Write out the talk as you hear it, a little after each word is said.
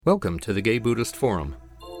Welcome to the Gay Buddhist Forum,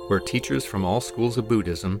 where teachers from all schools of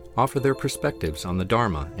Buddhism offer their perspectives on the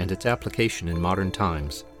Dharma and its application in modern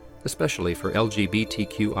times, especially for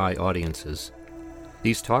LGBTQI audiences.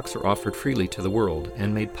 These talks are offered freely to the world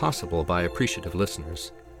and made possible by appreciative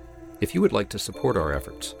listeners. If you would like to support our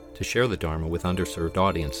efforts to share the Dharma with underserved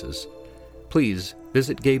audiences, please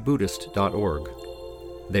visit gaybuddhist.org.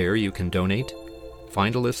 There you can donate,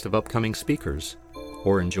 find a list of upcoming speakers,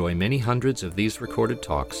 or enjoy many hundreds of these recorded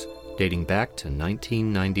talks dating back to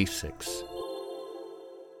 1996.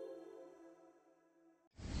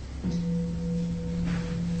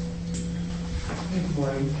 Good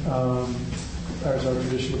morning. Ours our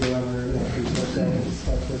tradition to go on and introduce ourselves,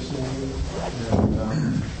 our first name.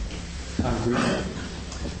 And I'm Green.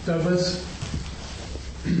 Douglas.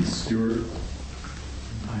 Stuart.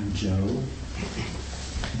 I'm Joe.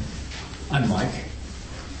 I'm Mike.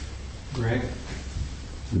 Greg.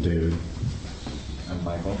 David. I'm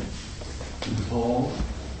Michael. I'm Paul.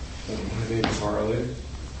 My name is Harley.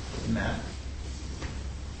 Matt.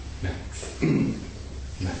 Max.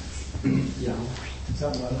 Yeah.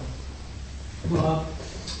 Somewhat. Bob.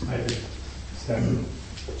 Ivan. Stephen.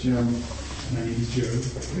 Jim. My name is Joe.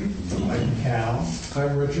 I'm Cal.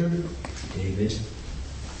 I'm Richard. David.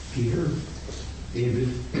 Peter. David.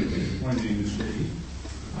 My name is Lee.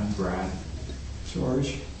 I'm Brad.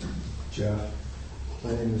 George. Jeff. My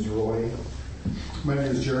name is Roy. My name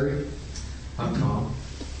is Jerry. I'm Tom.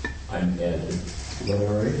 I'm Ed.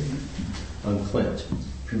 Larry. I'm Clint.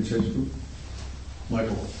 Francesco.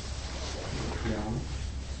 Michael.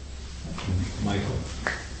 Michael.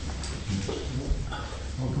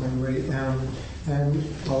 Welcome, everybody. And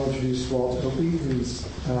I'll introduce Walt, Opie, who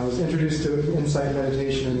was introduced to Insight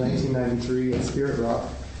Meditation in 1993 at Spirit Rock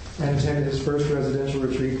and attended his first residential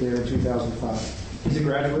retreat there in 2005. He's a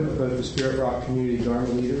graduate of both the Spirit Rock Community Dharma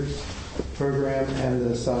Leaders Program and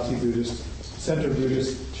the Sati Buddhist Center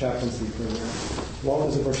Buddhist Chaplaincy Program. Walt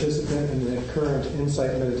is a participant in the current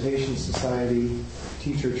Insight Meditation Society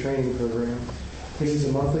Teacher Training Program. He leads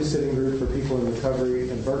a monthly sitting group for people in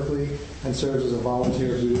recovery in Berkeley and serves as a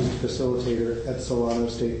volunteer Buddhist facilitator at Solano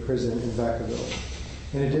State Prison in Vacaville.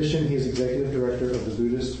 In addition, he is executive director of the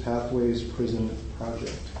Buddhist Pathways Prison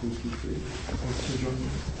Project, BP3. Thanks for joining me.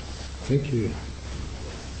 Thank you.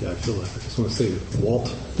 Yeah, I feel like I just want to say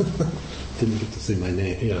Walt. Didn't get to say my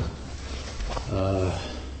name. Yeah.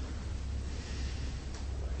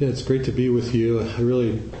 Yeah, it's great to be with you. I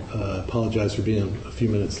really apologize for being a few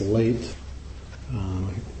minutes late.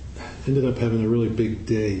 I ended up having a really big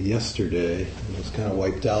day yesterday and was kind of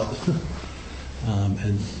wiped out.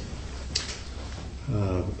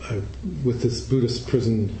 With this Buddhist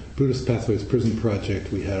Pathways Prison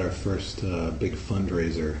Project, we had our first big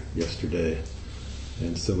fundraiser yesterday.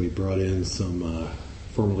 And so we brought in some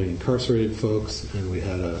formerly incarcerated folks, and we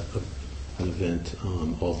had an event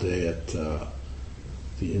all day at the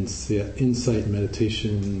Insight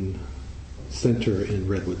Meditation Center in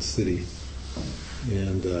Redwood City.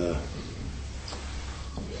 And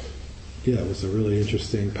yeah, it was a really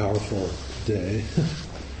interesting, powerful day.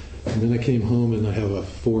 And then I came home, and I have a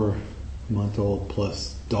 4-month-old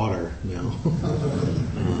plus daughter now.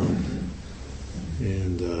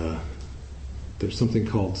 There's something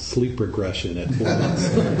called sleep regression at 4 months.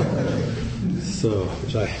 So,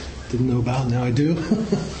 which I didn't know about, now I do.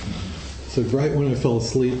 So right when I fell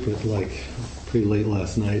asleep at like pretty late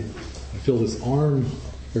last night, I feel this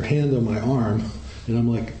hand on my arm, and I'm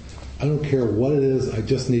like, I don't care what it is, I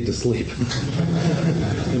just need to sleep.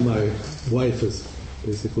 And my wife is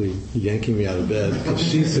basically yanking me out of bed because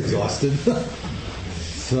she's exhausted.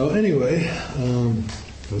 So anyway,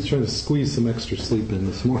 I was trying to squeeze some extra sleep in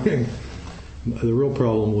this morning. The real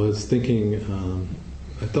problem was thinking,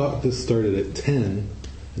 I thought this started at 10,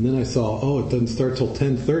 and then I saw, it doesn't start till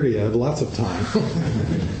 10:30. I have lots of time.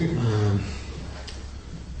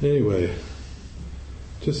 Anyway,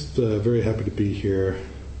 just very happy to be here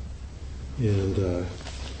and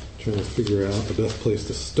trying to figure out the best place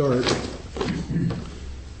to start.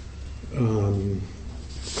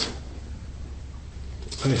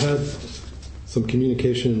 I had some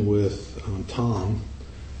communication with Tom,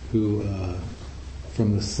 who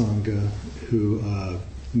from the Sangha, who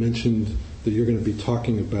mentioned that you're going to be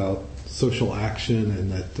talking about social action, and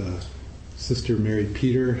that Sister Mary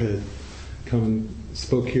Peter had come and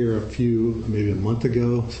spoke here maybe a month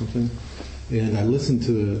ago, something. And I listened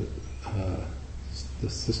to the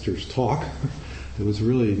sister's talk. It was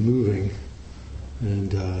really moving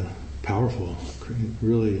and powerful,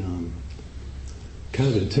 really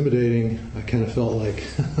kind of intimidating. I kind of felt like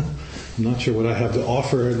I'm not sure what I have to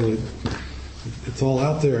offer. It's all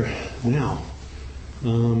out there now.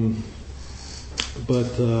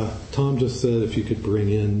 But Tom just said if you could bring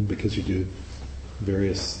in, because you do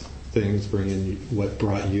various things, bring in what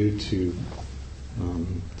brought you to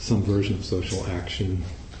some version of social action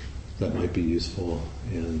that might be useful.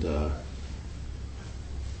 And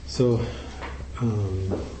so I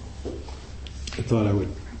thought I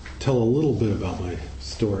would tell a little bit about my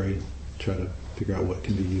story, try to figure out what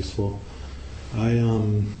can be useful.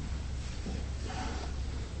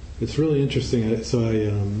 It's really interesting. So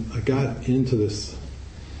I got into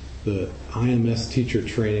the IMS teacher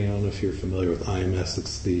training. I don't know if you're familiar with IMS.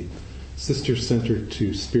 It's the sister center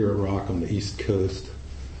to Spirit Rock on the East Coast.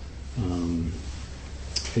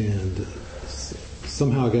 And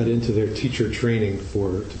somehow I got into their teacher training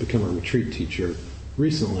to become a retreat teacher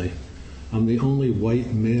recently. I'm the only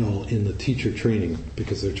white male in the teacher training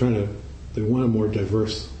because they want a more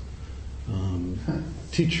diverse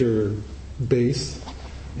teacher base,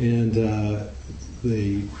 and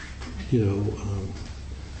they,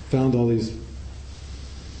 found all these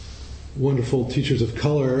wonderful teachers of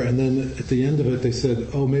color, and then at the end of it they said,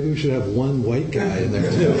 oh, maybe we should have one white guy in there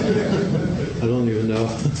too. I don't even know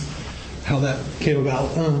how that came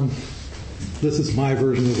about. This is my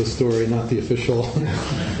version of the story, not the official.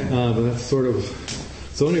 But that's sort of...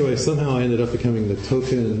 So anyway, somehow I ended up becoming the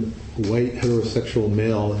token white heterosexual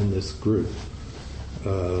male in this group.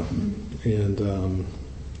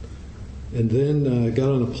 And then I got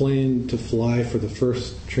on a plane to fly for the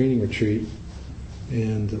first training retreat.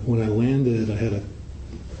 And when I landed, I had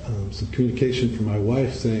some communication from my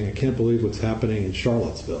wife saying, I can't believe what's happening in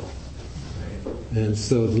Charlottesville. And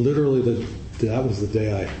so literally that was the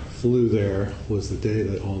day I flew there, was the day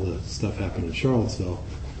that all the stuff happened in Charlottesville.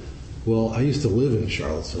 Well, I used to live in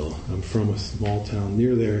Charlottesville. I'm from a small town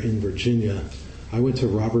near there in Virginia. I went to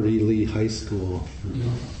Robert E. Lee High School.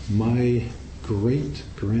 My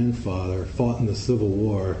great-grandfather fought in the Civil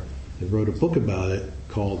War and wrote a book about it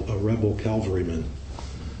called A Rebel Cavalryman.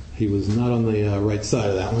 He was not on the right side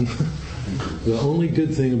of that one. The only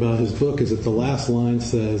good thing about his book is that the last line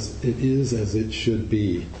says, it is as it should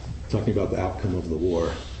be, talking about the outcome of the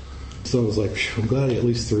war. So I was like, I'm glad he at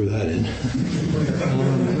least threw that in.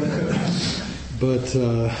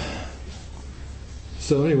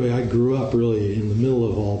 So anyway, I grew up really in the middle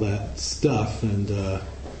of all that stuff, and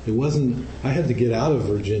it wasn't, I had to get out of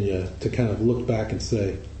Virginia to kind of look back and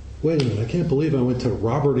say, wait a minute, I can't believe I went to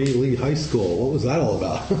Robert E. Lee High School. What was that all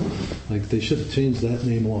about? Like, they should have changed that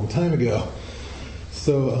name a long time ago.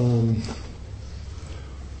 So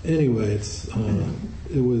anyway,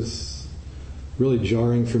 it was really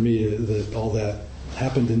jarring for me that all that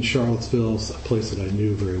happened in Charlottesville, a place that I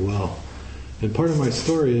knew very well. And part of my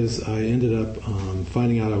story is I ended up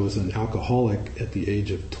finding out I was an alcoholic at the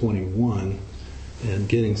age of 21 and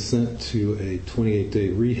getting sent to a 28-day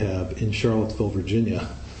rehab in Charlottesville, Virginia,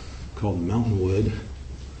 called Mountainwood,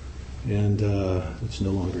 and which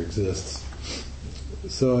no longer exists.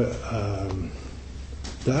 So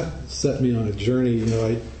that set me on a journey.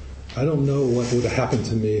 I don't know what would have happened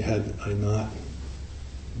to me had I not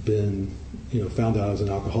been, found out I was an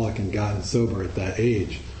alcoholic and gotten sober at that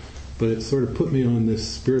age. But it sort of put me on this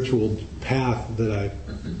spiritual path that I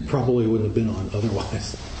probably wouldn't have been on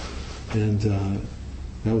otherwise. And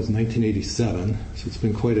that was 1987, so it's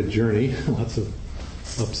been quite a journey, lots of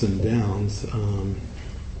ups and downs.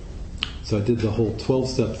 So I did the whole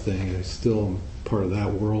 12-step thing. I still am part of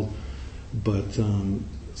that world. But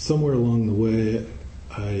somewhere along the way,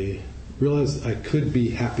 I realized I could be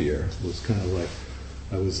happier. It was kind of like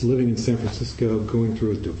I was living in San Francisco, going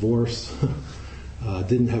through a divorce,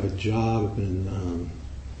 didn't have a job, and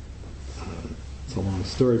it's a long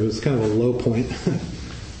story, but it's kind of a low point,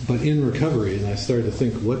 but in recovery. And I started to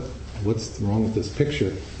think, what's wrong with this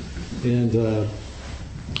picture? And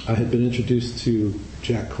I had been introduced to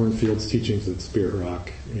Jack Kornfield's teachings at Spirit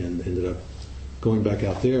Rock and ended up going back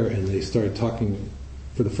out there, and they started talking.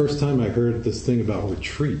 For the first time I heard this thing about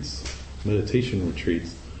retreats, meditation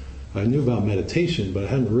retreats. I knew about meditation, but I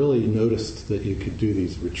hadn't really noticed that you could do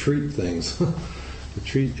these retreat things,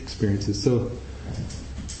 retreat experiences. So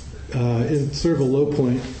in sort of a low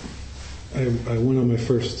point, I went on my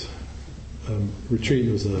first retreat.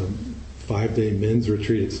 It was a 5-day men's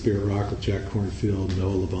retreat at Spirit Rock with Jack Kornfield, Noah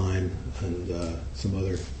Levine, and some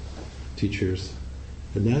other teachers.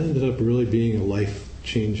 And that ended up really being a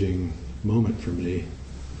life-changing moment for me.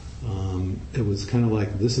 It was kind of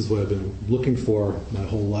like, this is what I've been looking for my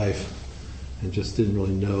whole life, and just didn't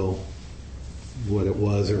really know what it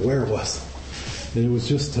was or where it was. And it was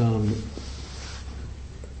just, I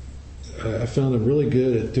found I'm really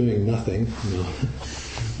good at doing nothing.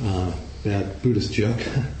 Bad Buddhist joke.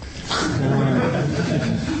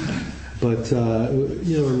 But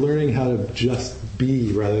learning how to just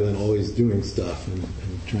be rather than always doing stuff and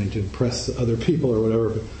trying to impress other people or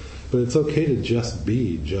whatever. But it's okay to just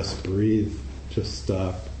be, just breathe, just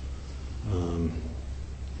stop. And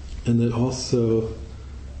then also,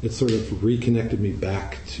 it sort of reconnected me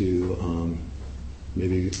back to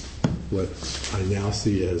maybe what I now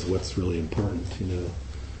see as what's really important,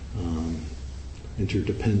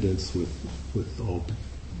 interdependence with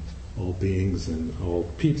all beings and all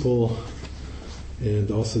people,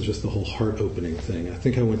 and also just the whole heart opening thing. I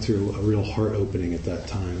think I went through a real heart opening at that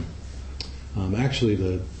time. Actually,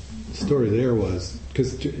 the story there was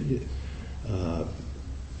because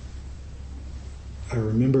I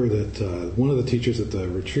remember that one of the teachers at the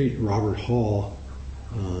retreat, Robert Hall,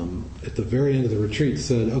 at the very end of the retreat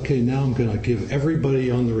said, "Okay, now I'm going to give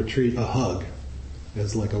everybody on the retreat a hug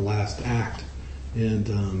as like a last act."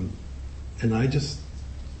 And I just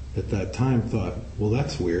at that time thought, well,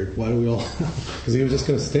 that's weird. Why do we all? Because he was just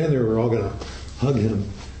going to stand there. We're all going to hug him,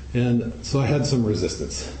 and so I had some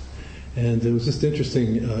resistance. And it was just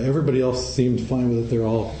interesting. Everybody else seemed fine with it. They're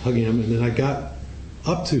all hugging him, and then I got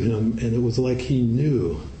up to him, and it was like he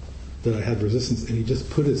knew that I had resistance, and he just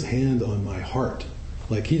put his hand on my heart.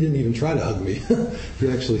 Like he didn't even try to hug me. He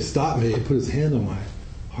actually stopped me and put his hand on my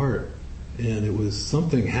heart. And it was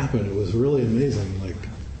something happened. It was really amazing. Like,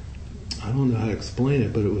 I don't know how to explain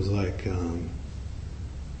it, but it was like,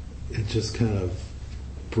 it just kind of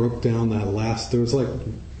broke down that last, there was like a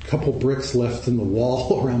couple bricks left in the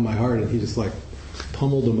wall around my heart, and he just like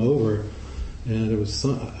pummeled them over. And it was,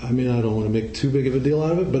 I don't want to make too big of a deal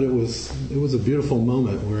out of it, but it was a beautiful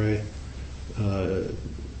moment where I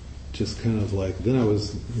just kind of like, then I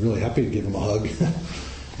was really happy to give him a hug.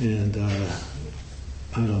 And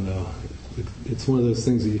I don't know, it's one of those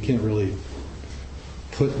things that you can't really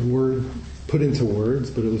put into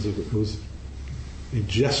words, but it was a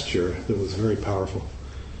gesture that was very powerful.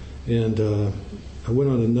 And I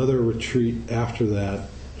went on another retreat after that,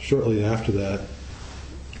 shortly after that,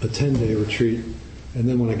 a 10-day retreat, and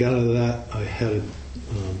then when I got out of that, I had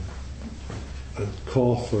a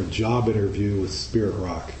call for a job interview with Spirit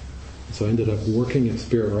Rock. So I ended up working at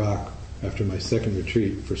Spirit Rock after my second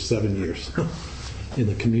retreat for 7 years in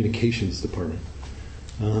the communications department.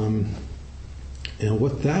 And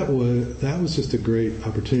what that was just a great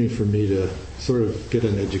opportunity for me to sort of get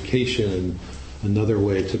an education and another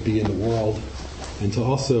way to be in the world, and to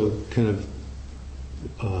also kind of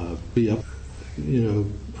be up,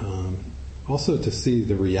 also to see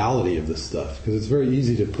the reality of this stuff, because it's very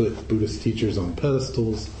easy to put Buddhist teachers on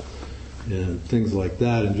pedestals and things like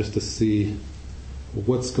that, and just to see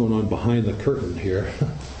what's going on behind the curtain here.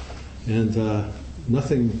 And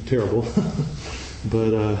nothing terrible,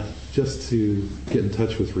 but just to get in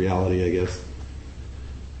touch with reality, I guess.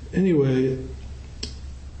 Anyway,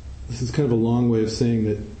 this is kind of a long way of saying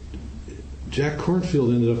that Jack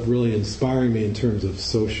Kornfield ended up really inspiring me in terms of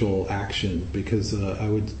social action, because I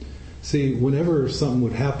would see whenever something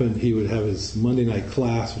would happen, he would have his Monday night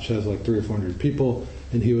class, which has like 300 or 400 people,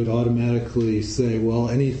 and he would automatically say, well,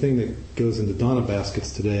 anything that goes into Dana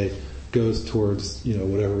baskets today goes towards,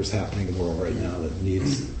 whatever is happening in the world right now that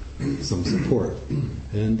needs some support.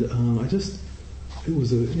 And it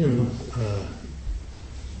was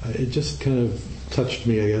it just kind of touched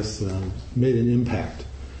me, I guess, made an impact.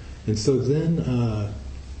 And so then,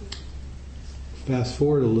 fast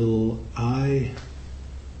forward a little, I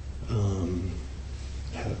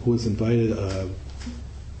was invited,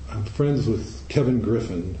 I'm friends with Kevin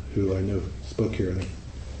Griffin, who I know spoke here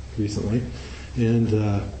recently,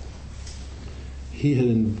 and he had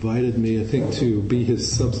invited me, I think, to be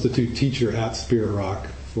his substitute teacher at Spirit Rock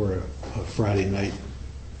for a Friday night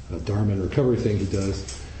Dharma and recovery thing he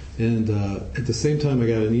does. And at the same time, I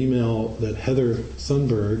got an email that Heather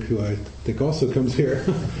Sundberg, who I think also comes here,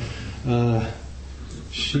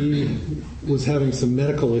 she was having some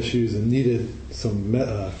medical issues and needed some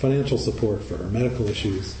financial support for her medical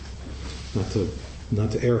issues.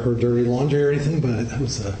 Not to air her dirty laundry or anything, but it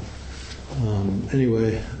was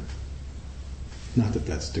anyway. Not that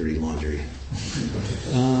that's dirty laundry.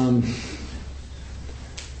 I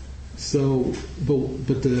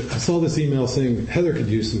saw this email saying Heather could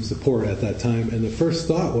use some support at that time, and the first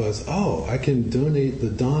thought was, I can donate the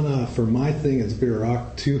Dana for my thing at Spirit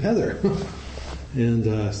Rock to Heather.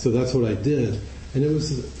 And so that's what I did.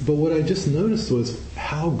 But what I just noticed was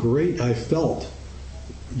how great I felt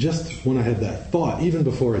just when I had that thought, even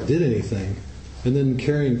before I did anything. And then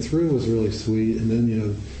carrying through was really sweet, and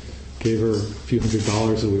then, gave her a few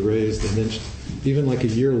 $100s that we raised, and then even like a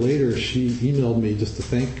year later, she emailed me just to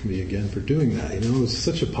thank me again for doing that. It was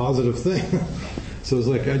such a positive thing. So it was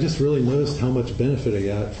like I just really noticed how much benefit I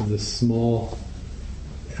got from this small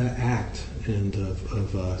act and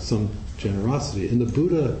of some generosity. And the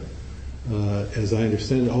Buddha, as I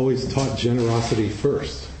understand it, always taught generosity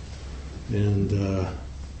first. And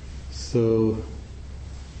so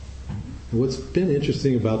what's been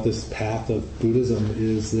interesting about this path of Buddhism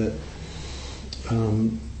is that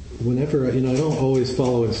whenever, I don't always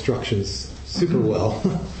follow instructions super well,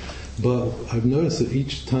 but I've noticed that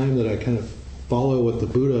each time that I kind of follow what the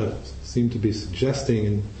Buddha seemed to be suggesting,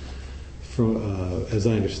 and from as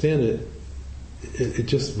I understand it, it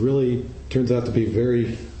just really turns out to be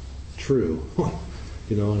very true.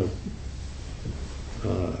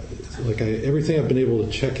 Everything I've been able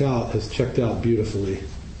to check out has checked out beautifully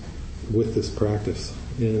with this practice.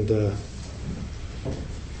 And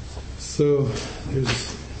so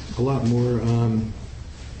there's a lot more.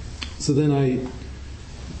 So then I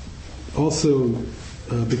also,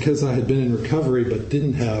 because I had been in recovery but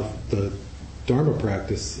didn't have the Dharma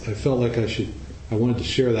practice, I felt like I wanted to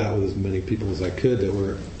share that with as many people as I could that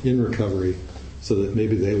were in recovery, so that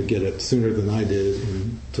maybe they would get it sooner than I did.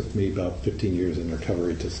 And it took me about 15 years in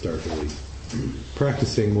recovery to start really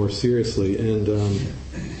practicing more seriously. And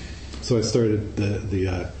so I started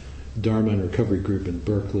the Dharma and Recovery group in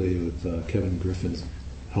Berkeley with Kevin Griffin's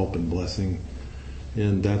help and blessing.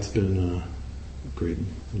 And that's been a great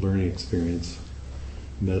learning experience.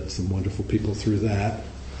 Met some wonderful people through that.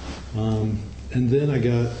 And then I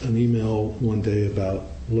got an email one day about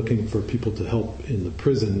looking for people to help in the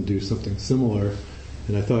prison do something similar.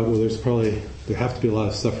 And I thought, well, there have to be a lot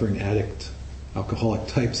of suffering addict, alcoholic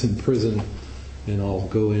types in prison, and I'll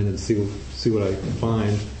go in and see what I can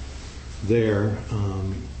find there.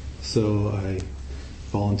 So I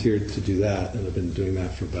volunteered to do that, and I've been doing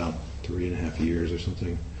that for about 3.5 years or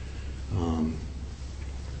something. And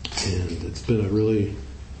it's been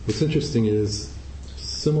what's interesting is,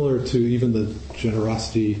 similar to even the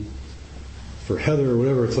generosity for Heather or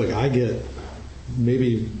whatever, it's like I get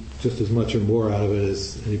maybe just as much or more out of it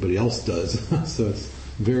as anybody else does. So it's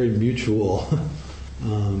very mutual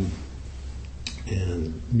and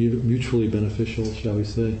mutually beneficial, shall we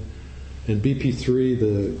say. And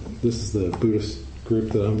BP3, this is the Buddhist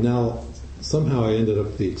group that I'm now, somehow I ended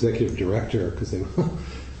up the executive director,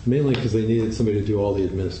 mainly because they needed somebody to do all the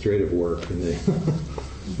administrative work, and they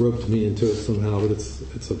roped me into it somehow. But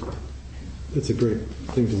it's a great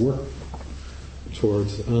thing to work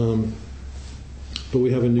towards. But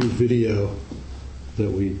we have a new video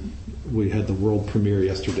that we had the world premiere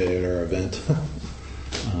yesterday at our event,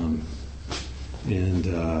 and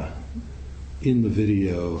in the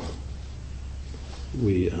video,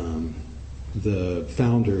 the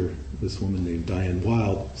founder, this woman named Diane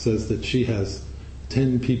Wild, says that she has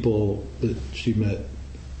 10 people that she met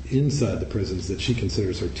inside the prisons that she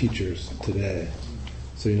considers her teachers today.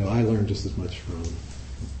 So, I learned just as much from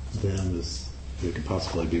them as they could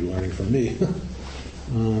possibly be learning from me.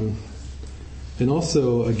 And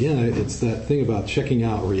also, again, it's that thing about checking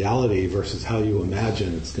out reality versus how you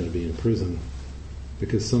imagine it's going to be in prison.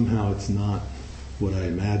 Because somehow it's not what I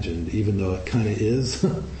imagined, even though it kind of is.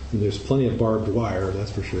 And there's plenty of barbed wire,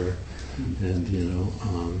 that's for sure. And,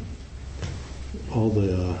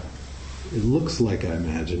 it looks like I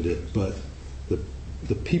imagined it, but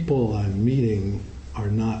the people I'm meeting are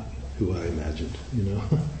not who I imagined,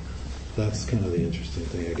 That's kind of the interesting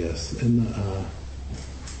thing, I guess. And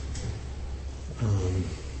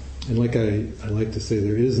like I like to say,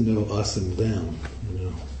 there is no us and them,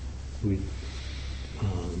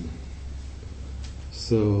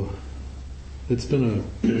 So it's been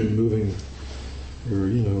a very moving,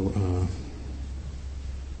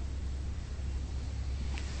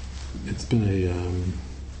 it's been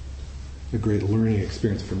a great learning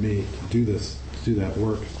experience for me to do that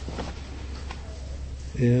work.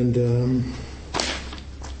 And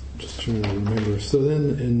just trying to remember. So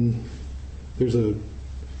then, there's a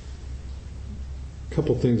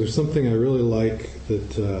couple things. There's something I really like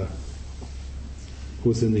that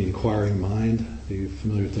was in the Inquiring Mind. Are you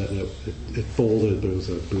familiar with that? It folded, but it was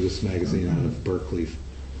a Buddhist magazine out of Berkeley.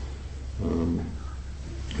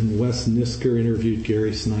 And Wes Nisker interviewed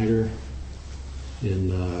Gary Snyder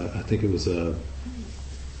in, I think it was the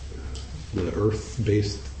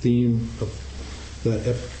Earth-based theme of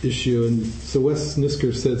that issue. And so Wes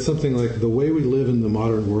Nisker said something like, "The way we live in the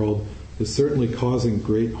modern world is certainly causing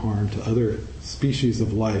great harm to other species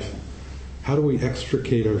of life. How do we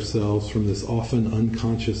extricate ourselves from this often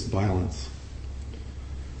unconscious violence?"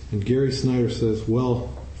 And Gary Snyder says,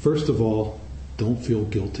 "Well, first of all, don't feel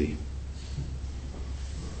guilty.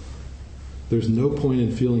 There's no point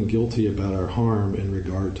in feeling guilty about our harm in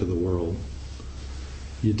regard to the world.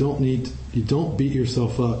 You don't beat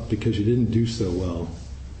yourself up because you didn't do so well.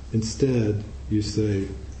 Instead, you say,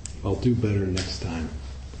 I'll do better next time.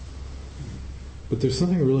 But there's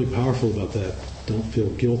something really powerful about that. Don't feel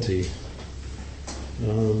guilty.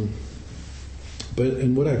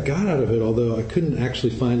 And what I got out of it, although I couldn't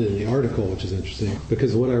actually find it in the article, which is interesting,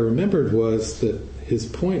 because what I remembered was that his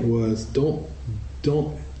point was don't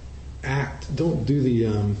do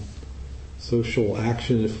the social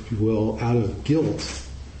action, if you will, out of guilt,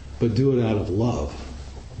 but do it out of love.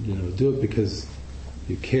 Do it because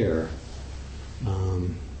you care.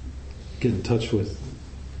 Get in touch with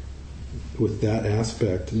that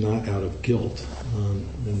aspect, not out of guilt.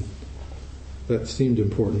 And that seemed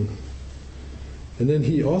important. And then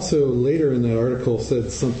he also, later in that article,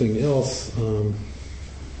 said something else.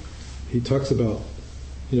 He talks about,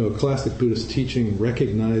 a classic Buddhist teaching,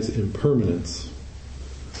 recognize impermanence.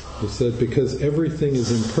 He said, because everything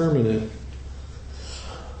is impermanent,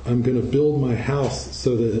 I'm going to build my house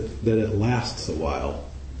so that it lasts a while.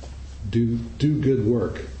 Do good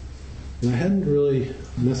work. And I hadn't really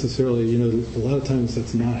necessarily, a lot of times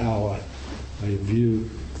that's not how I view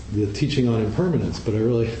the teaching on impermanence, but I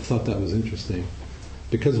really thought that was interesting.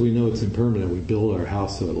 Because we know it's impermanent, we build our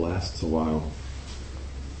house so it lasts a while.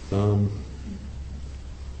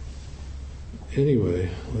 Anyway,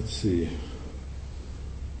 let's see.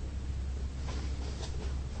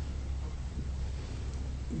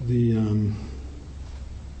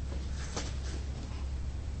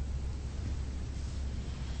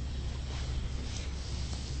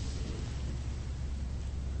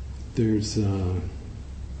 There's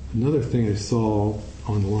another thing I saw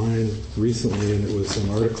online recently, and it was an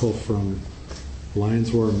article from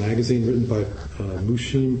Lions Roar magazine written by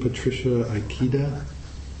Mushim Patricia Aikida.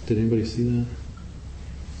 Did anybody see that?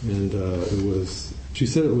 And she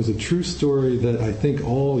said it was a true story that I think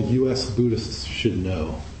all U.S. Buddhists should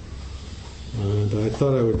know. And I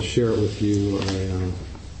thought I would share it with you. I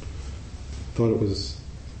thought it was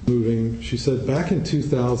moving. She said, back in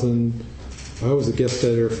 2000, I was a guest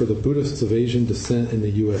editor for the Buddhists of Asian Descent in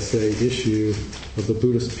the USA issue of the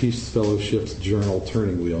Buddhist Peace Fellowship's journal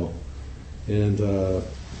Turning Wheel. And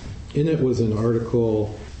in it was an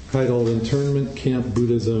article titled Internment Camp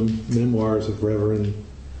Buddhism, Memoirs of Reverend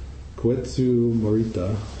Koetsu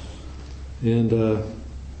Morita. And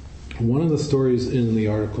one of the stories in the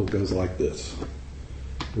article goes like this.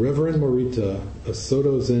 Reverend Morita, a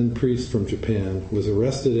Soto Zen priest from Japan, was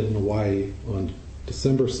arrested in Hawaii on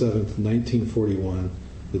December 7th, 1941,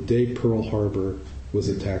 the day Pearl Harbor was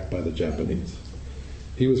attacked by the Japanese.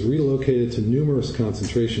 He was relocated to numerous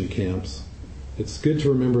concentration camps. It's good to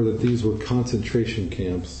remember that these were concentration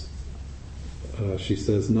camps, she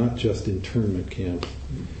says, not just internment camps.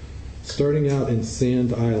 Starting out in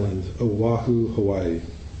Sand Island, Oahu, Hawaii.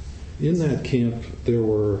 In that camp, there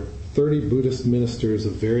were 30 Buddhist ministers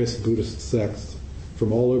of various Buddhist sects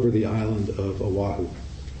from all over the island of Oahu.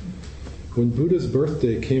 When Buddha's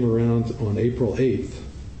birthday came around on April 8th,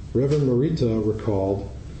 Reverend Morita recalled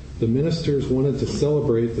the ministers wanted to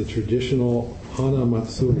celebrate the traditional Hana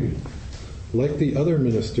Matsuri. Like the other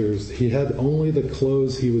ministers, he had only the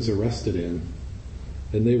clothes he was arrested in,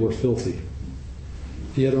 and they were filthy.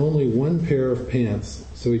 He had only one pair of pants,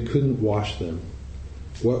 so he couldn't wash them.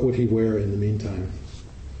 What would he wear in the meantime?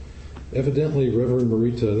 Evidently, Reverend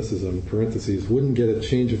Morita, this is in parentheses, wouldn't get a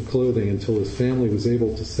change of clothing until his family was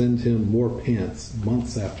able to send him more pants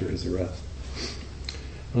months after his arrest.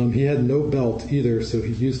 He had no belt either, so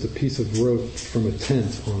he used a piece of rope from a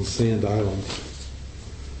tent on Sand Island.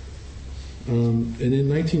 And in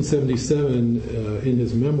 1977, in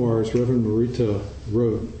his memoirs, Reverend Morita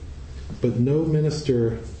wrote, but no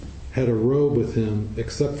minister had a robe with him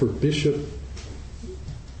except for Bishop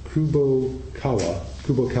Kubokawa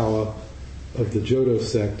of the Jodo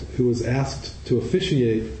sect, who was asked to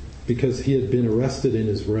officiate because he had been arrested in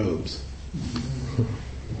his robes.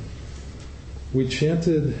 We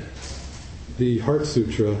chanted the Heart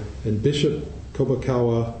Sutra, and Bishop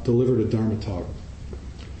Kubokawa delivered a Dharma talk.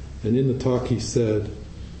 And in the talk he said,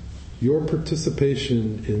 your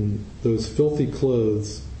participation in those filthy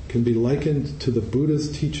clothes can be likened to the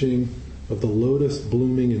Buddha's teaching of the lotus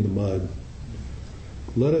blooming in the mud.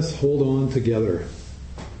 Let us hold on together,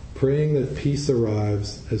 praying that peace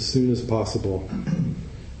arrives as soon as possible,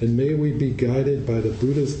 and may we be guided by the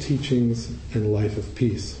Buddha's teachings and life of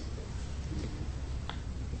peace.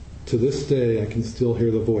 To this day, I can still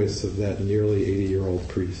hear the voice of that nearly 80-year-old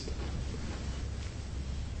priest.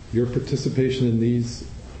 Your participation in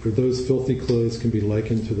those filthy clothes can be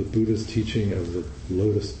likened to the Buddha's teaching of the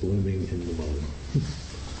lotus blooming in the mud.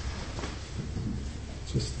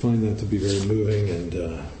 Just find that to be very moving and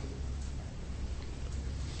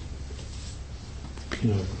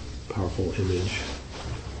powerful image.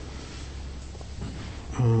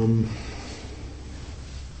 So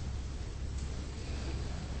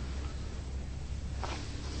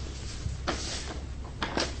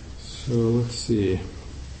let's see.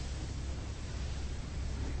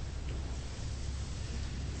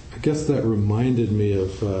 I guess that reminded me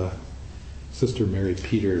of Sister Mary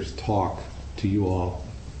Peter's talk to you all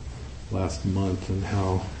last month, and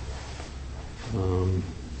how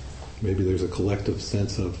maybe there's a collective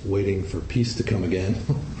sense of waiting for peace to come again.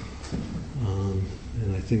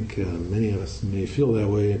 And I think many of us may feel that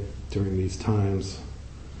way during these times.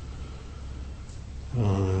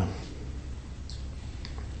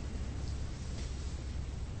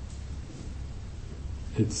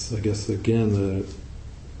 It's, I guess, again,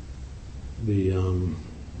 the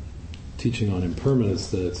teaching on impermanence,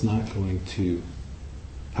 that it's not going to,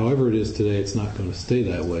 however it is today, it's not going to stay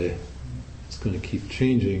that way. It's going to keep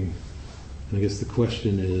changing. And I guess the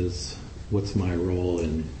question is, what's my role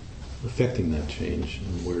in affecting that change,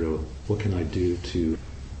 and what can I do to,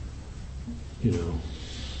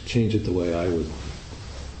 change it the way I would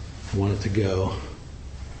want it to go.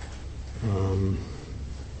 And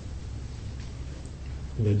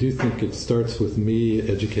I do think it starts with me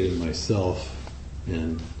educating myself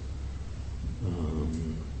and,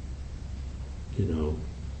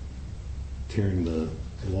 tearing the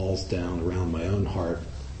walls down around my own heart,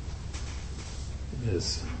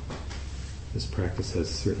 as this practice has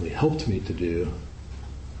certainly helped me to do.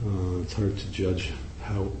 It's hard to judge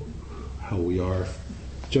how we are,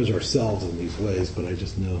 judge ourselves in these ways, but I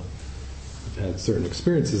just know I've had certain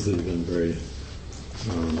experiences that have been very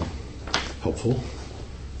helpful.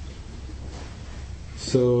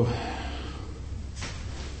 So,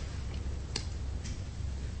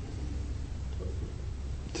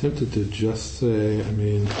 tempted to just say,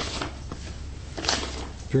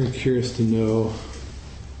 very curious to know.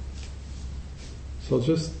 So I'll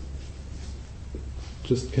just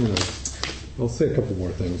kind of, I'll say a couple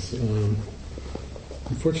more things.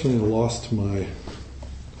 Unfortunately, I lost my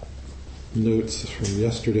notes from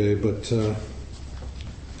yesterday, but so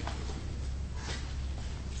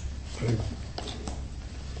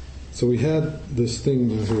we had this thing,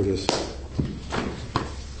 here it is.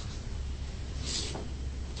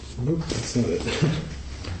 Nope, that's not it.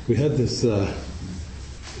 We had this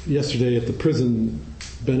yesterday at the prison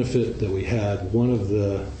benefit that we had. One of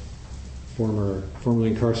the formerly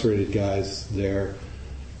incarcerated guys there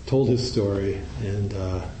told his story, and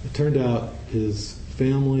it turned out his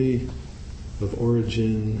family of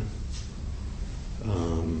origin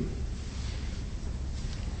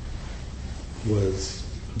was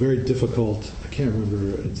very difficult. I can't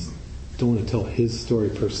remember. Don't want to tell his story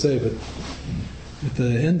per se, but at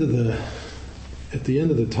the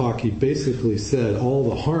end of the talk, he basically said all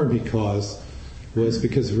the harm he caused was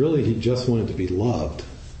because really he just wanted to be loved,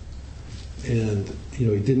 and he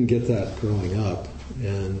didn't get that growing up,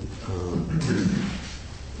 and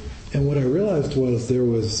what I realized was there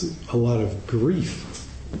was a lot of grief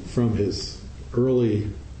from his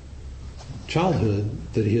early childhood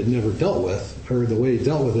that he had never dealt with, or the way he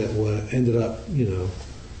dealt with it ended up,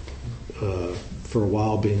 for a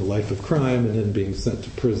while being a life of crime, and then being sent to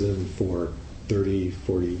prison for 30,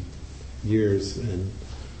 40 years, and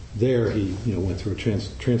there he went through a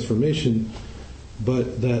transformation.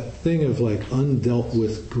 But that thing of undealt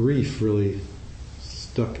with grief really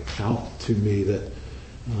stuck out to me, that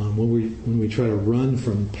when we try to run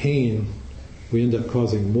from pain, we end up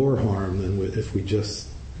causing more harm than if we just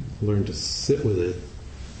learn to sit with it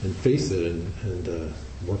and face it and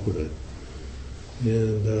work with it.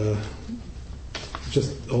 And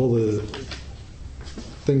just all the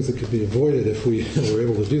things that could be avoided if we were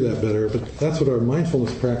able to do that better. But that's what our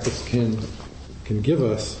mindfulness practice can give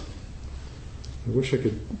us. I wish I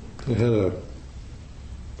had a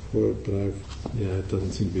quote, but it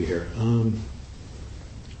doesn't seem to be here.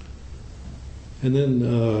 And then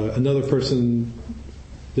another person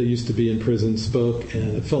that used to be in prison spoke,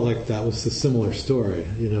 and it felt like that was a similar story.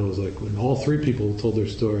 It was like when all three people told their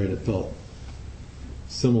story, and it felt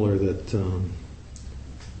similar, that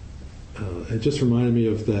it just reminded me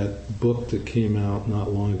of that book that came out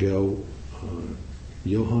not long ago,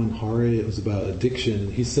 Johann Hari. It was about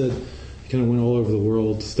addiction. He said he kind of went all over the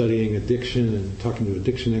world studying addiction and talking to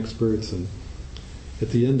addiction experts, and at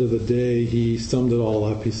the end of the day, he summed it all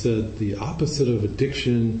up. He said the opposite of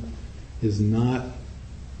addiction is not,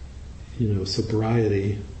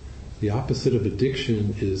 sobriety. The opposite of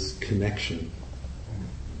addiction is connection.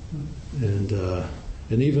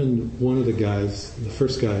 And even one of the guys, the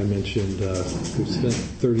first guy I mentioned, who spent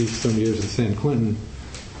 30-some years in San Quentin,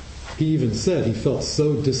 he even said he felt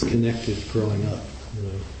so disconnected growing up,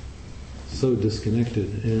 so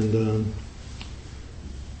disconnected. And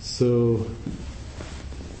So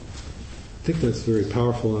I think that's very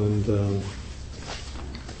powerful, and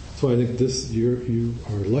that's why I think you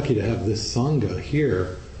are lucky to have this Sangha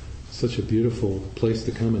here, such a beautiful place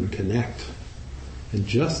to come and connect. And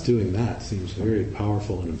just doing that seems very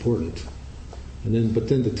powerful and important. But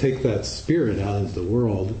then to take that spirit out into the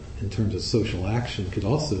world in terms of social action could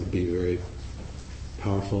also be very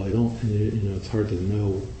powerful. It's hard to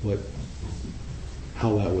know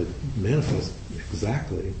how that would manifest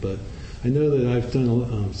exactly, but I know that I've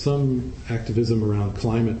done some activism around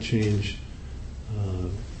climate change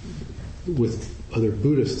with other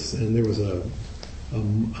Buddhists, and there was an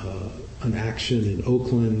action in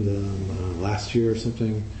Oakland last year or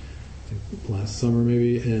something, I think last summer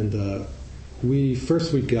maybe, and we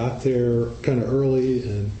got there kind of early,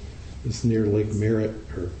 and it's near Lake Merritt,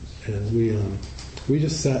 and we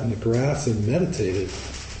just sat in the grass and meditated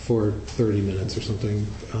for 30 minutes or something.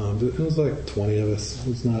 It was like 20 of us. It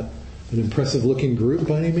was not an impressive looking group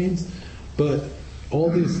by any means, but all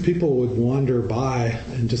these people would wander by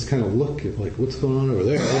and just kind of look at like, what's going on over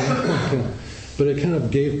there? But it kind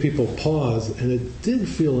of gave people pause, and it did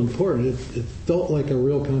feel important. It felt like a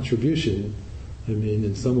real contribution. I mean,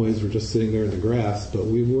 in some ways we're just sitting there in the grass, but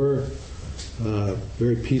we were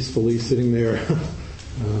very peacefully sitting there,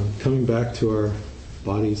 coming back to our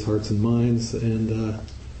bodies, hearts, and minds, and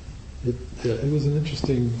it was an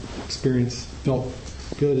interesting experience. Felt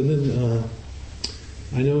good. And then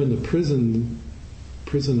I know in the prison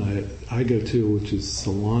I go to, which is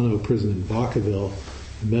Solano Prison in Vacaville,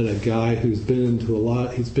 I met a guy who's been into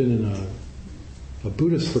he's been in a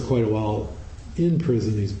Buddhist for quite a while in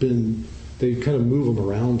prison. They kind of move him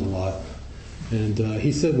around a lot. And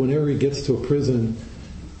he said whenever he gets to a prison,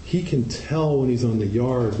 he can tell when he's on the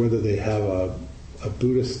yard whether they have a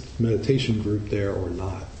Buddhist meditation group there or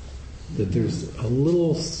not. That there's a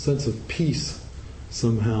little sense of peace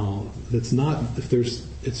somehow. That's not if there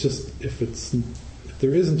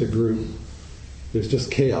isn't a group, there's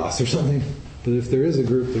just chaos or something. But if there is a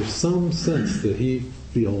group, there's some sense that he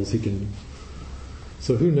feels he can.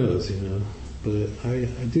 So who knows, But I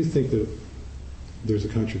do think that there's a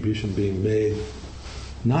contribution being made.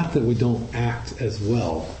 Not that we don't act as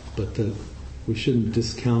well, but that we shouldn't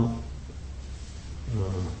discount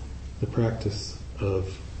the practice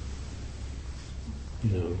of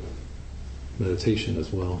meditation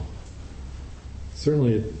as well.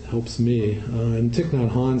 Certainly it helps me. And Thich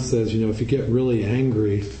Nhat Hanh says, if you get really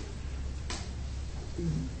angry,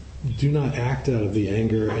 do not act out of the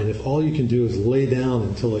anger, and if all you can do is lay down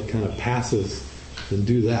until it kind of passes, then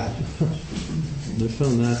do that. And I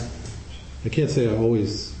found that, I can't say I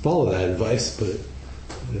always follow that advice, but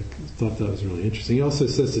I thought that was really interesting. He also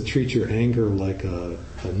says to treat your anger like a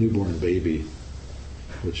newborn baby,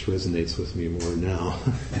 which resonates with me more now.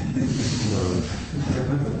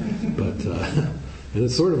 And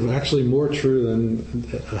it's sort of actually more true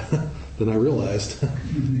than I realized,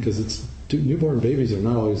 because newborn babies are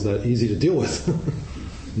not always that easy to deal with,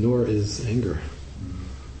 nor is anger.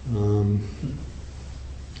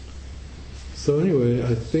 So anyway,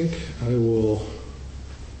 I think I will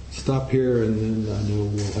stop here, and then I know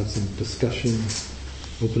we'll have some discussion,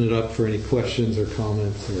 open it up for any questions or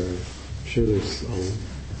comments, or I'm sure there's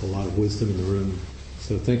a lot of wisdom in the room.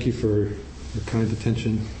 So thank you for your kind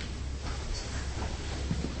attention.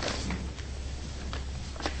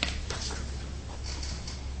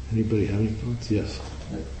 Anybody have any thoughts? Yes.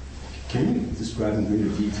 Can you describe in greater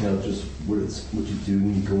detail just what you do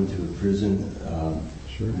when you go into a prison?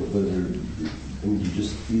 Sure. Whether do you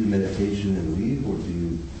just do meditation and leave, or do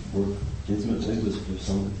you work intimately with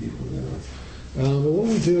some of the people there? Well, what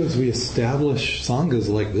we do is we establish sanghas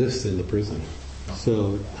like this in the prison.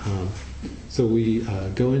 So we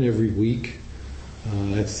go in every week.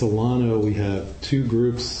 At Solano, we have two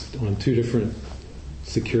groups on two different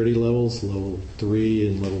security levels, level 3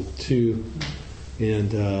 and level 2,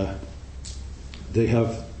 and they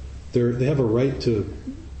have a right to.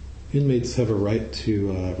 Inmates have a right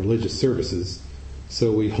to religious services,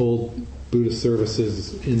 so we hold Buddhist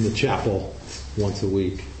services in the chapel once a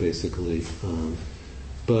week, basically.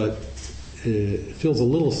 But it feels a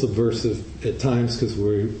little subversive at times because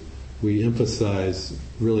we emphasize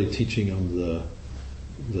really teaching them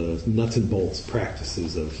the nuts and bolts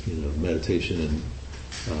practices of meditation and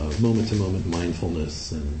moment-to-moment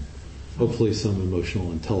mindfulness and hopefully some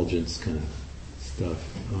emotional intelligence kind of stuff.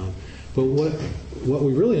 But what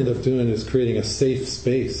we really end up doing is creating a safe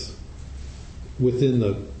space within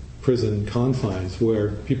the prison confines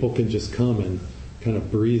where people can just come and kind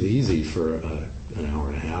of breathe easy for an hour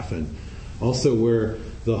and a half, and also where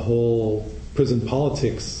the whole prison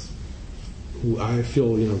politics, I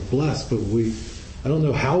feel blessed, but I don't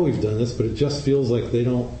know how we've done this, but it just feels like they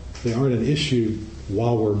aren't an issue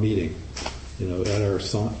while we're meeting. At our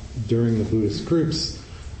during the Buddhist groups,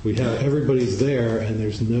 we have everybody's there, and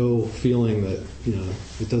there's no feeling that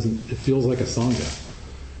it feels like a sangha.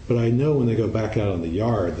 But I know when they go back out in the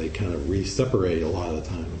yard, they kind of re-separate a lot of the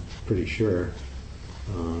time. I'm pretty sure.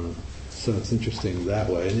 So it's interesting that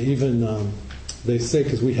way. And even they say,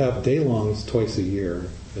 because we have day-longs twice a year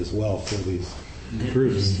as well for these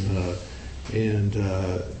groups. And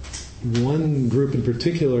one group in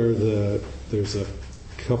particular, there's a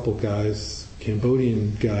couple guys,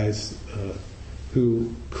 Cambodian guys,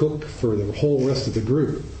 who cook for the whole rest of the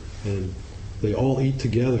group. And they all eat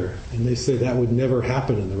together. And they say that would never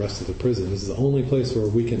happen in the rest of the prison. This is the only place where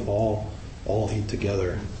we can all eat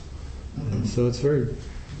together. And so it's very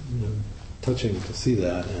touching to see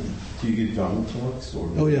that. And do you give Dharma talks?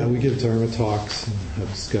 Oh yeah, we give Dharma talks and have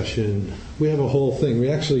discussion. We have a whole thing.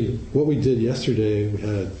 What we did yesterday, we had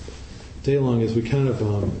a day long, is we kind of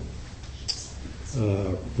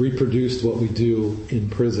reproduced what we do in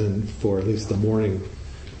prison for at least the morning.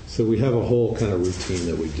 So we have a whole kind of routine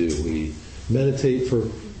that we do. We meditate for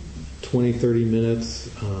 20, 30 minutes.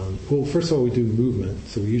 Well, first of all, we do movement.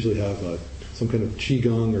 So we usually have some kind of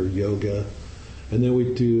qigong or yoga. And then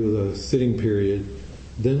we do the sitting period.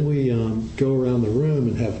 Then we go around the room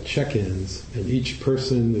and have check-ins. And each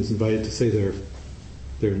person is invited to say their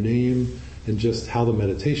name and just how the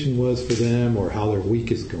meditation was for them or how their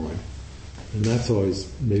week is going. And that's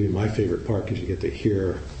always maybe my favorite part, because you get to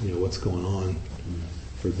hear what's going on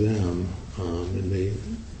for them. And they,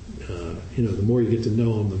 the more you get to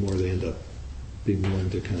know them, the more they end up being willing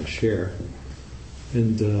to kind of share.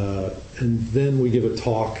 And then we give a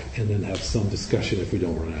talk and then have some discussion if we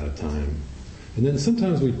don't run out of time. And then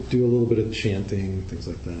sometimes we do a little bit of chanting, things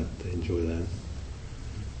like that. They enjoy that.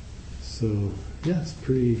 So, yeah, it's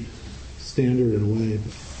pretty standard in a way.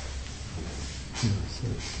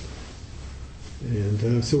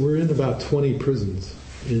 So we're in about 20 prisons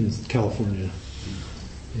in California.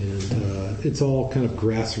 And it's all kind of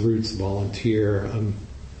grassroots volunteer.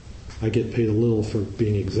 I get paid a little for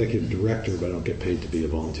being executive director, but I don't get paid to be a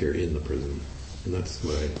volunteer in the prison. And that's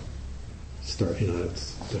where I start,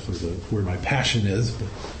 that's definitely where my passion is. But,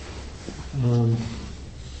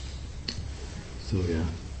 so, yeah.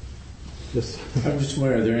 Yes. I'm just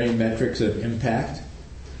wondering, are there any metrics of impact?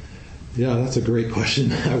 Yeah, that's a great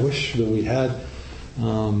question. I wish that we had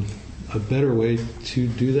a better way to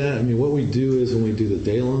do that. I mean, what we do is when we do the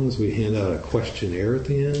day-longs, we hand out a questionnaire at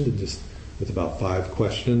the end, and just with about 5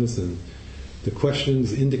 questions, and the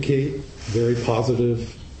questions indicate very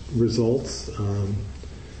positive results.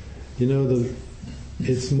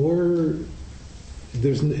 It's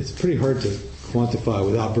pretty hard to quantify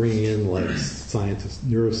without bringing in like scientists,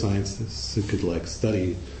 neuroscientists who could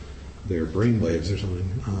study their brain waves or something,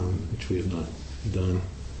 which we have not done.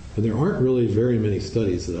 And there aren't really very many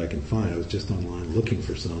studies that I can find. I was just online looking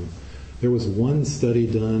for some. There was one study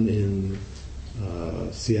done in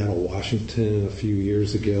Seattle, Washington, a few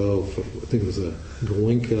years ago. I think it was a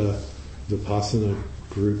Goenka Vipassana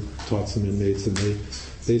group taught some inmates, and they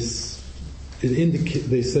said it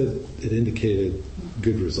indicated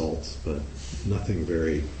good results, but nothing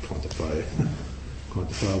very quantifiable.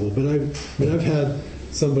 But I've had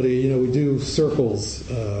somebody, we do circles,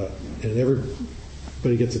 and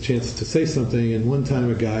everybody gets a chance to say something. And one time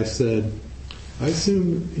a guy said, I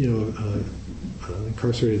assume, an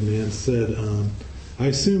incarcerated man said, I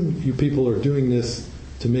assume you people are doing this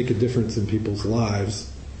to make a difference in people's lives.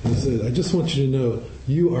 And he said, I just want you to know,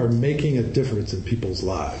 you are making a difference in people's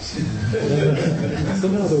lives.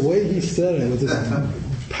 Somehow the way he said it with this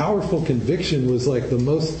powerful conviction was like the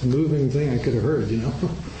most moving thing I could have heard,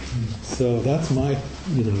 So that's my,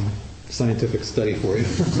 scientific study for you.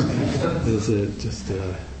 Is it just,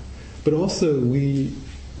 but also you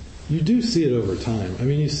do see it over time. I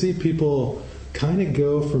mean, you see people kind of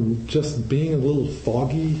go from just being a little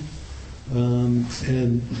foggy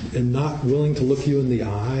and not willing to look you in the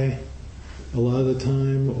eye a lot of the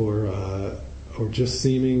time, or just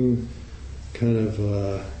seeming kind of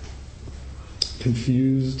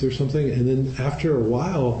confused or something. And then after a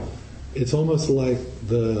while, it's almost like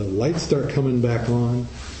the lights start coming back on.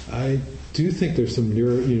 I do think there's some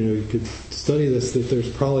you could study this, that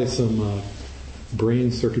there's probably some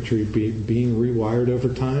brain circuitry being rewired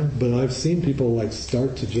over time, but I've seen people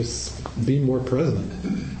start to just be more present.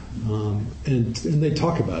 And they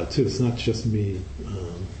talk about it too. It's not just me.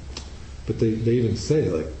 But they even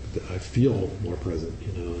say, I feel more present,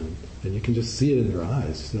 and you can just see it in their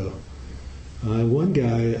eyes. So one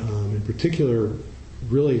guy in particular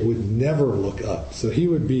really would never look up. So he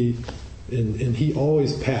would be and he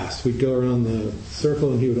always passed. We'd go around the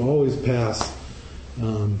circle, and he would always pass.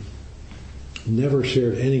 Never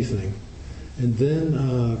shared anything. And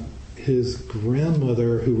then his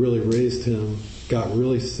grandmother, who really raised him, got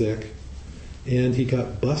really sick, and he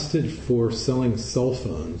got busted for selling cell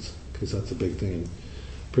phones, because that's a big thing in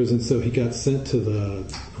prison. So he got sent to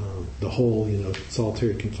the whole,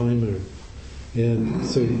 solitary confinement, and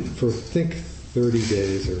so for I think 30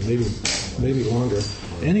 days or maybe longer.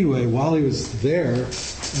 Anyway, while he was there,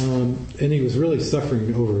 and he was really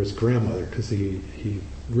suffering over his grandmother, because he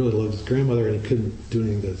really loved his grandmother, and he couldn't do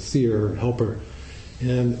anything to see her or help her.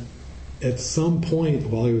 And at some point,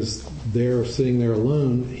 while he was there, sitting there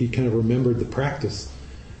alone, he kind of remembered the practice,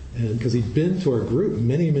 and because he'd been to our group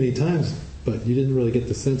many, many times, but you didn't really get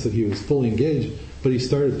the sense that he was fully engaged. But he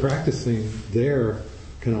started practicing there,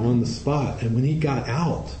 kind of on the spot. And when he got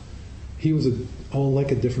out, he was all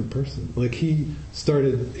like a different person. Like he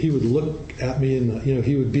would look at me, and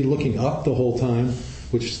he would be looking up the whole time,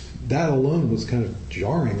 which that alone was kind of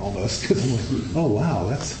jarring almost, because I'm like, oh wow,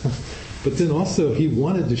 that's. But then also he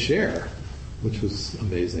wanted to share, which was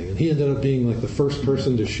amazing, and he ended up being like the first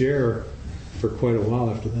person to share for quite a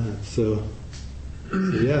while after that. So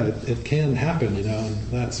yeah, it can happen, and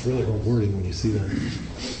that's really rewarding when you see that.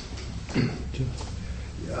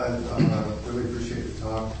 Yeah, I really appreciate the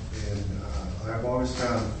talk, and I've always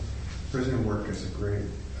found prison work is a great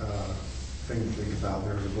thing to think about.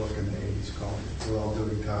 There was a book in the 80s called We're All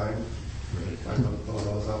Doing Time. I know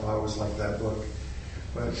those up. I always liked that book.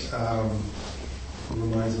 But it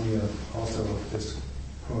reminds me also of this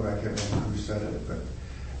quote, I can't remember who said it, but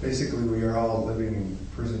basically we are all living in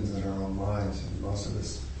prisons in our own minds, and most of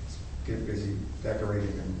us get busy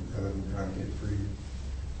decorating them rather than trying to get free.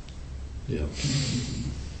 Yeah.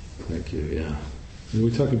 Thank you, yeah. And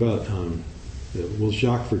we talked about,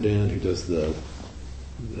 Jacques Verdun, who does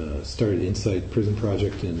started Insight Prison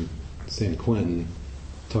Project in San Quentin,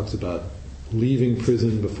 talks about leaving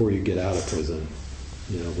prison before you get out of prison,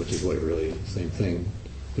 which is like really the same thing,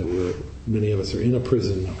 that many of us are in a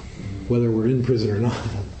prison, whether we're in prison or not,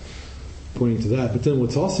 pointing to that. But then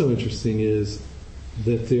what's also interesting is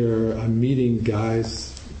that I'm meeting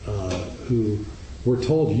guys who were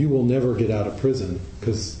told you will never get out of prison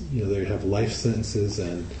because they have life sentences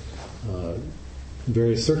and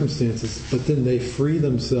various circumstances, but then they free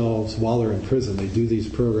themselves while they're in prison. They do these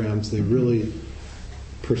programs, they really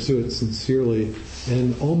pursue it sincerely,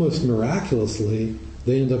 and almost miraculously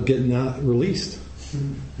they end up getting out, released.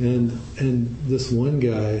 And this one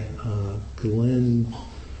guy, Glenn,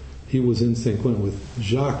 he was in San Quentin with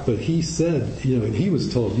Jacques, but he said, and he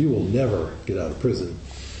was told you will never get out of prison.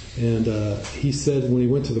 And he said when he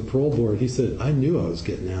went to the parole board, he said, I knew I was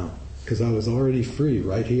getting out because I was already free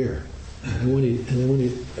right here. And when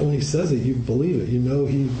he says it, you believe it.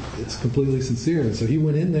 It's completely sincere. And so he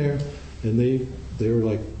went in there, and they were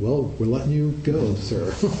like, well, we're letting you go,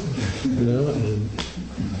 sir. And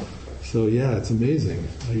so yeah, it's amazing.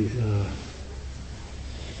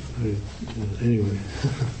 Anyway,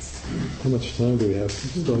 how much time do we have?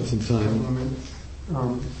 Still have some time.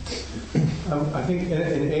 I think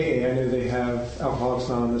in AA, I know they have Alcoholics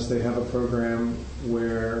Anonymous. They have a program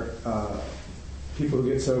where people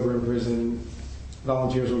who get sober in prison,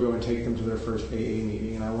 volunteers will go and take them to their first AA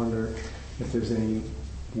meeting. And I wonder if there's any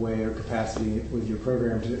way or capacity with your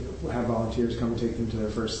program to have volunteers come and take them to their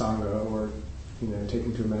first Sangha, or take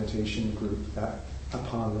them to a meditation group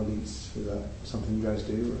upon release. Is that something you guys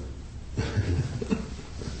do?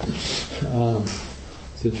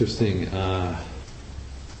 It's interesting.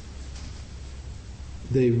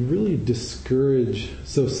 They really discourage.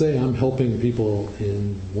 So, say I'm helping people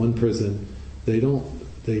in one prison, they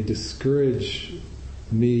discourage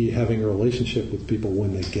me having a relationship with people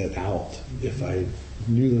when they get out. If I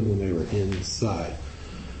knew them when they were inside.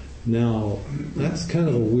 Now, that's kind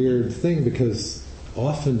of a weird thing because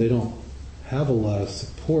often they don't have a lot of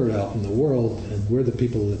support out in the world, and we're the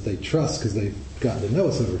people that they trust because they've gotten to know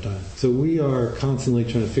us over time. So we are constantly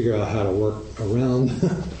trying to figure out how to work around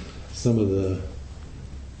some of the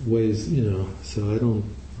ways, so I don't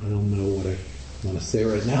know what I want to say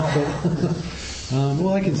right now, but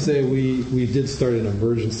well, I can say we did start an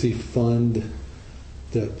emergency fund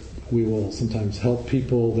that we will sometimes help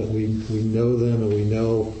people that we know them and we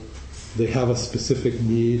know they have a specific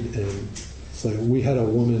need. And it's like we had a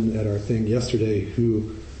woman at our thing yesterday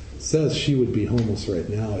who says she would be homeless right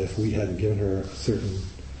now if we hadn't given her a certain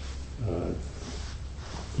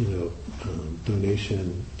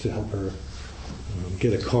donation to help her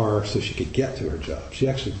get a car so she could get to her job. She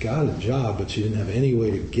actually got a job, but she didn't have any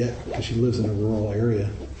way to get, because she lives in a rural area.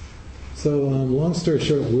 So long story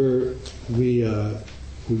short,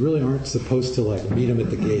 we we really aren't supposed to like meet them at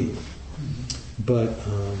the gate. But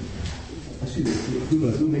Actually,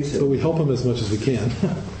 who makes it? but we help them as much as we can.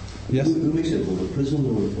 Yes, Who makes it? Well, the prison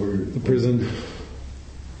or the prison.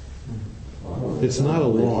 It's not a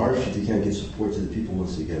law. Harsh if you can't get support to the people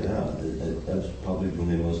once they get out. That's probably when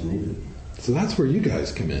they most need it. So that's where you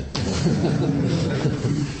guys come in.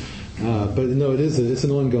 But no, it's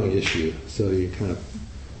an ongoing issue. So you kind of,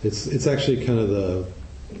 it's actually kind of the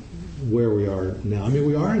where we are now. I mean,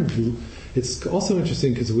 we are. It's also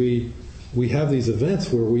interesting because we have these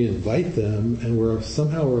events where we invite them, and we're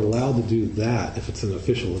allowed to do that if it's an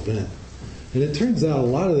official event. And it turns out a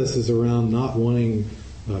lot of this is around not wanting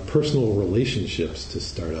personal relationships to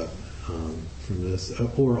start up from this,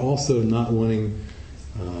 or also not wanting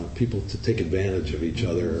people to take advantage of each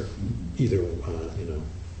other, either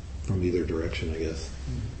from either direction, I guess.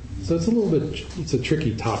 So it's it's a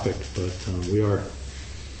tricky topic, but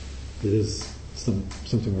it is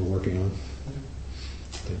something we're working on.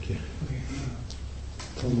 Thank you.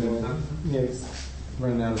 Yeah, it's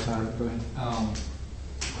running out of time. Go ahead.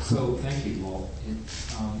 So thank you, Walt. It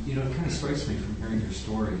kind of strikes me from hearing your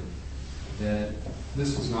story that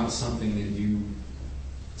this was not something that you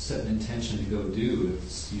set an intention to go do.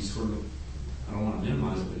 You sort of, I don't want to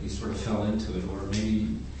minimize it, but you sort of fell into it, or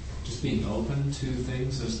maybe just being open to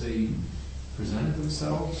things as they presented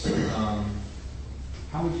themselves.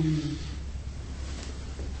 How would you?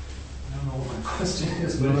 I don't know what my question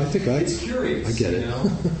is, but I think it's curious. I get it.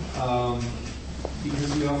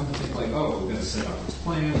 Because we often think like, oh, we're going to set up this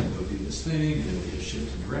plan and go do this thing, and it'll be a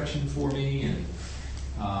shift in direction for me, and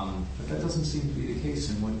but that doesn't seem to be the case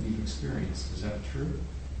in what you've experienced. Is that true?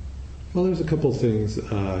 Well, there's a couple of things.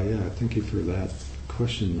 Thank you for that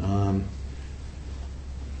question.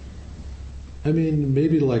 I mean,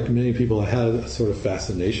 maybe like many people, I had a sort of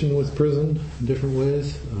fascination with prison in different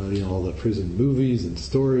ways. All the prison movies and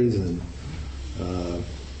stories, and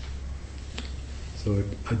so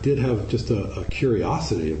I did have just a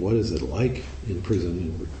curiosity of what is it like in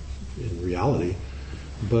prison in reality.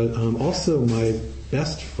 But also my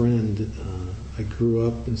best friend, I grew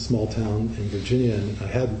up in a small town in Virginia, and I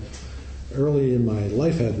had, early in my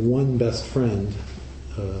life, I had one best friend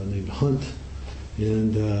named Hunt,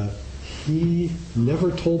 and he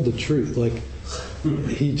never told the truth. Like,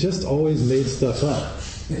 he just always made stuff up,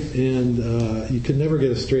 and you could never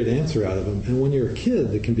get a straight answer out of him. And when you're a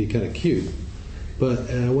kid, it can be kind of cute. But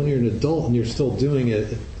when you're an adult and you're still doing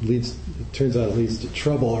it, it turns out it leads to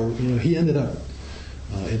trouble. Or he ended up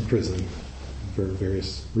in prison for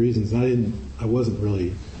various reasons. And I wasn't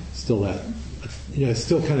really still that. I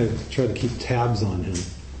still kind of tried to keep tabs on him.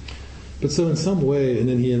 But so in some way, and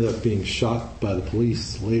then he ended up being shot by the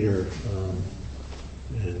police later,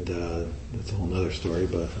 and that's a whole other story.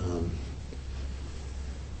 But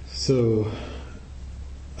so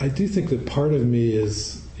I do think that part of me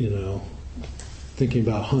is, thinking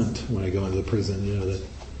about Hunt when I go into the prison, that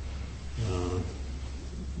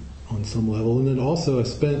on some level. And then also I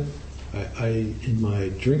in my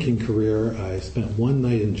drinking career, I spent one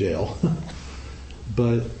night in jail.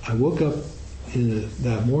 But I woke up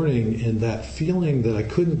that morning and that feeling that I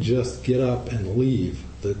couldn't just get up and leave,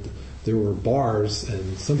 that there were bars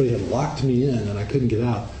and somebody had locked me in and I couldn't get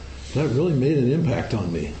out, that really made an impact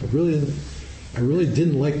on me. I really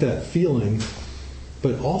didn't like that feeling.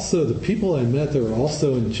 But also the people I met that were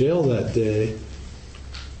also in jail that day,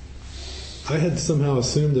 I had somehow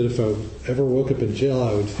assumed that if I ever woke up in jail,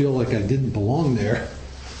 I would feel like I didn't belong there.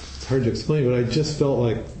 It's hard to explain, but I just felt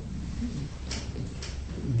like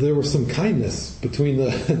there was some kindness between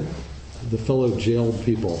the fellow jailed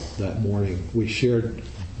people that morning. We shared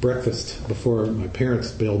breakfast before my parents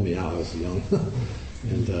bailed me out. I was young,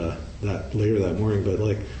 and that later that morning.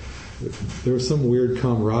 But there was some weird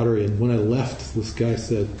camaraderie. And when I left, this guy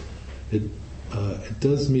said, "It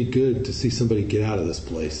does me good to see somebody get out of this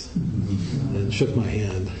place," and shook my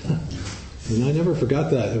hand. And I never forgot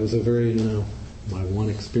that. It was a very my one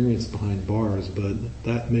experience behind bars, but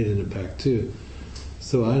that made an impact too.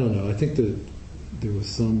 So I don't know. I think that there was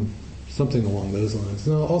something along those lines.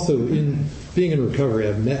 Now, also, in being in recovery,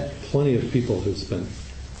 I've met plenty of people who spent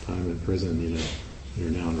time in prison, who are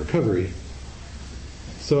now in recovery.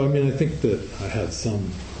 So, I mean, I think that I had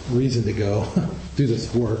some reason to go do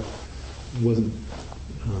this work. It wasn't.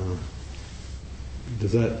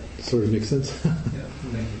 Does that sort of make sense? Yeah,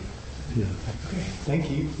 thank you. Yeah. Okay, thank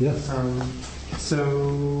you. Yes. So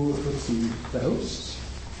let's see. The host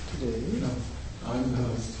today. I'm the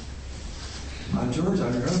host. I'm George.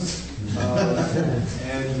 I'm your host.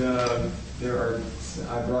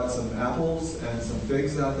 I brought some apples and some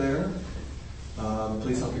figs out there.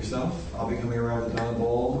 Please help yourself. I'll be coming around the Donna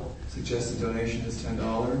Bowl Suggested donation is $10.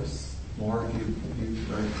 More if you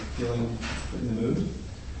are feeling in the mood.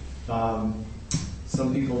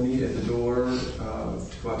 Some people meet at the door to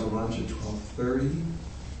go out to lunch at 12:30.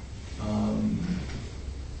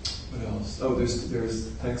 What else? Oh, there's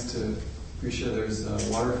thanks to Grisha, there's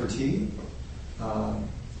water for tea.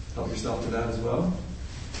 Help yourself to that as well.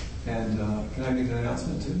 And can I make an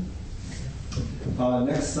announcement too?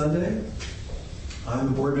 Next Sunday, I'm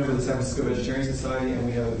a board member of the San Francisco Vegetarian Society, and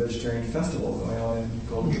we have a vegetarian festival going on in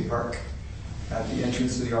Golden Gate Park at the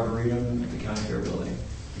entrance to the Arboretum, the County Fair building.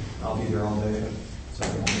 I'll be there all day, so I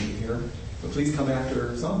won't be here. But please come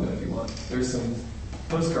after Sangha if you want. There's some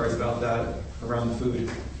postcards about that around the food.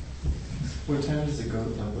 What time does it go?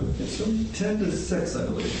 It's from 10 to 6, I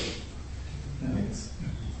believe. Thanks.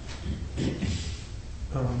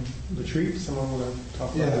 Retreat? Someone want to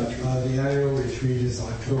talk Yeah, about the retreat? the annual retreat is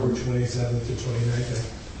October 27th to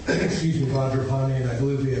 29th. Excuse me, Vajrapani, and I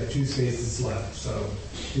believe we have 2 spaces left. So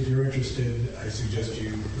if you're interested, I suggest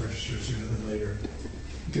you register sooner than later.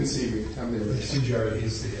 You can see me. I'm there. CJR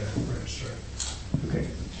is the registrar. Okay.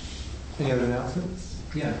 Any other announcements?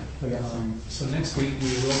 Yeah. So next week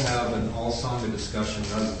we will have an all-Sangha discussion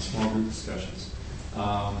rather than small group discussions,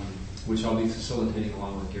 which I'll be facilitating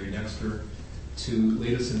along with Gary Dexter to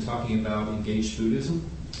lead us in talking about engaged Buddhism.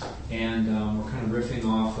 And we're kind of riffing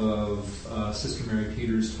off of Sister Mary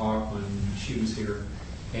Peters' talk when she was here.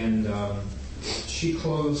 And she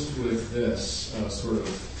closed with this, sort of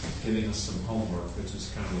giving us some homework, which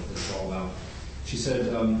is kind of what this is all about. She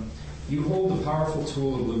said, you hold the powerful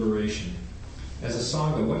tool of liberation. As a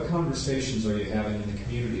Sangha, what conversations are you having in the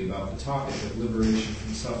community about the topic of liberation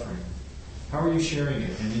from suffering? How are you sharing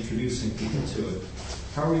it and introducing people to it?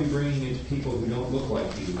 How are you bringing it to people who don't look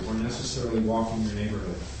like you or necessarily walk in your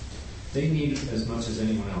neighborhood? They need it as much as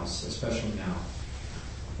anyone else, especially now.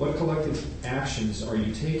 What collective actions are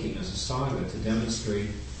you taking as a Sangha to demonstrate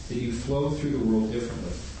that you flow through the world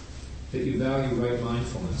differently, that you value right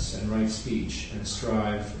mindfulness and right speech and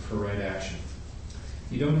strive for right action?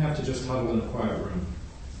 You don't have to just huddle in a quiet room.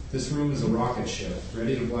 This room is a rocket ship,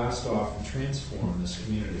 ready to blast off and transform this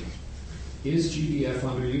community. Is GBF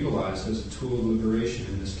underutilized as a tool of liberation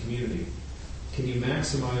in this community? Can you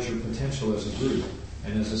maximize your potential as a group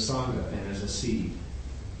and as a Sangha and as a seed?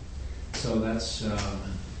 So that's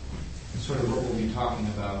sort of what we'll be talking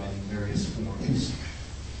about in various forms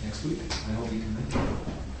next week. I hope you can make it.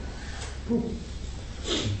 Cool.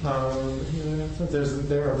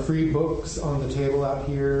 There are free books on the table out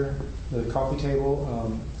here, the coffee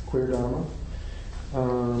table, Queer Dharma.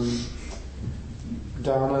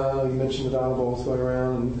 Donna, you mentioned the Donna bowls going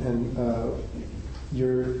around, and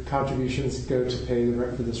your contributions go to pay the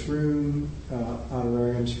rent for this room,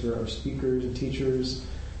 honorariums for our speakers and teachers,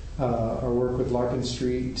 our work with Larkin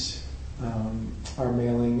Street, our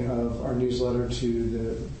mailing of our newsletter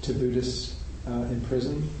to Buddhists in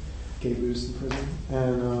prison, gay Buddhists in prison,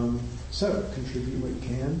 and so contribute what you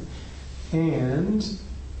can. And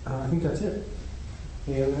I think that's it.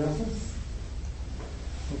 Any other announcements?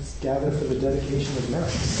 Let's gather for the dedication of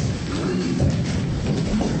merits.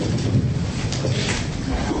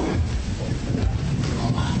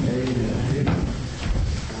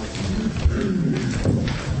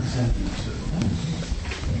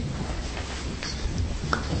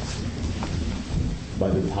 By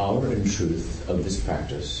the power and truth of this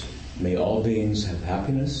practice, may all beings have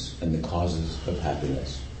happiness and the causes of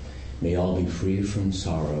happiness. May all be free from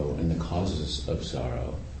sorrow and the causes of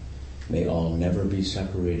sorrow. May all never be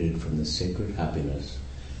separated from the sacred happiness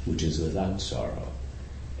which is without sorrow.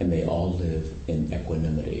 And may all live in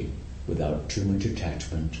equanimity, without too much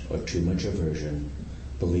attachment or too much aversion,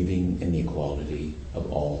 believing in the equality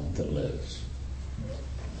of all that lives.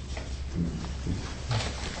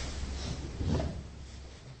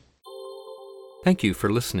 Thank you for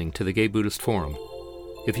listening to the Gay Buddhist Forum.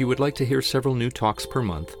 If you would like to hear several new talks per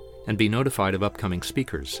month and be notified of upcoming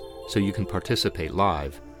speakers so you can participate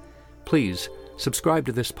live, please subscribe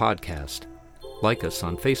to this podcast, like us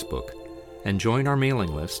on Facebook, and join our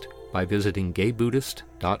mailing list by visiting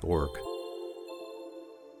gaybuddhist.org.